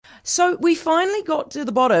So we finally got to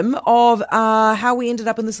the bottom of how we ended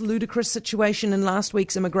up in this ludicrous situation in last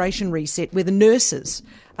week's immigration reset where the nurses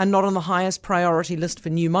are not on the highest priority list for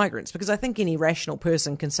new migrants, because I think any rational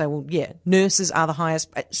person can say, well, yeah, nurses are the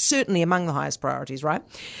highest, certainly among the highest priorities, right?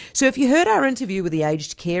 So if you heard our interview with the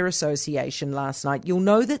Aged Care Association last night, you'll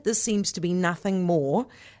know that this seems to be nothing more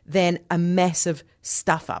than a massive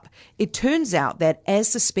stuff-up. It turns out that, as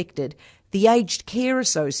suspected, the Aged Care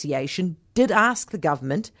Association did ask the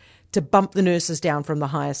government to bump the nurses down from the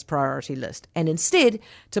highest priority list and instead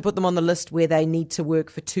to put them on the list where they need to work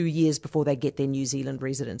for 2 years before they get their New Zealand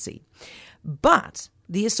residency. But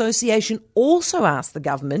the association also asked the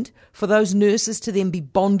government for those nurses to then be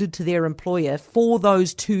bonded to their employer for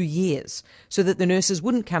those 2 years so that the nurses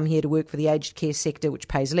wouldn't come here to work for the aged care sector, which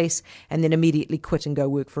pays less, and then immediately quit and go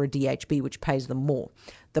work for a DHB, which pays them more.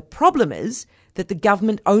 The problem is that the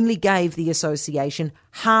government only gave the association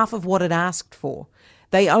half of what it asked for.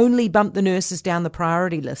 They only bumped the nurses down the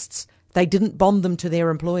priority lists. They didn't bond them to their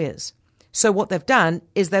employers. So what they've done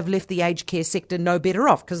is they've left the aged care sector no better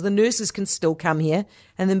off, because the nurses can still come here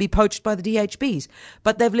and then be poached by the DHBs.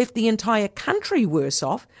 But they've left the entire country worse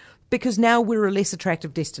off, because now we're a less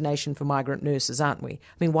attractive destination for migrant nurses, aren't we? I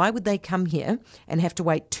mean, why would they come here and have to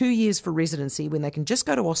wait 2 years for residency when they can just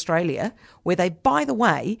go to Australia, where they, by the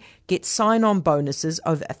way, get sign-on bonuses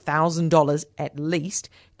of $1,000 at least,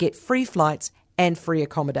 get free flights and free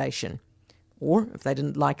accommodation? Or, if they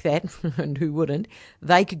didn't like that, and who wouldn't,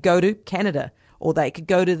 they could go to Canada, or they could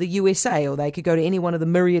go to the USA, or they could go to any one of the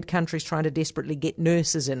myriad countries trying to desperately get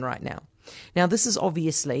nurses in right now. Now, this is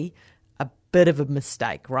obviously a bit of a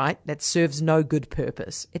mistake, right? That serves no good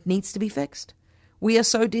purpose. It needs to be fixed. We are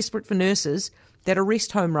so desperate for nurses that a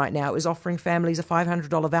rest home right now is offering families a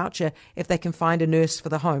 $500 voucher if they can find a nurse for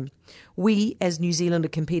the home. We, as New Zealand, are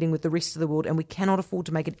competing with the rest of the world, and we cannot afford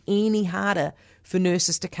to make it any harder for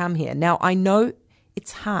nurses to come here. Now, I know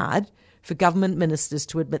it's hard for government ministers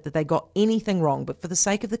to admit that they got anything wrong, but for the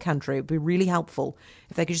sake of the country, it would be really helpful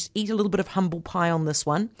if they could just eat a little bit of humble pie on this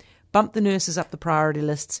one, bump the nurses up the priority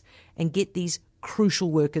lists, and get these crucial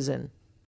workers in.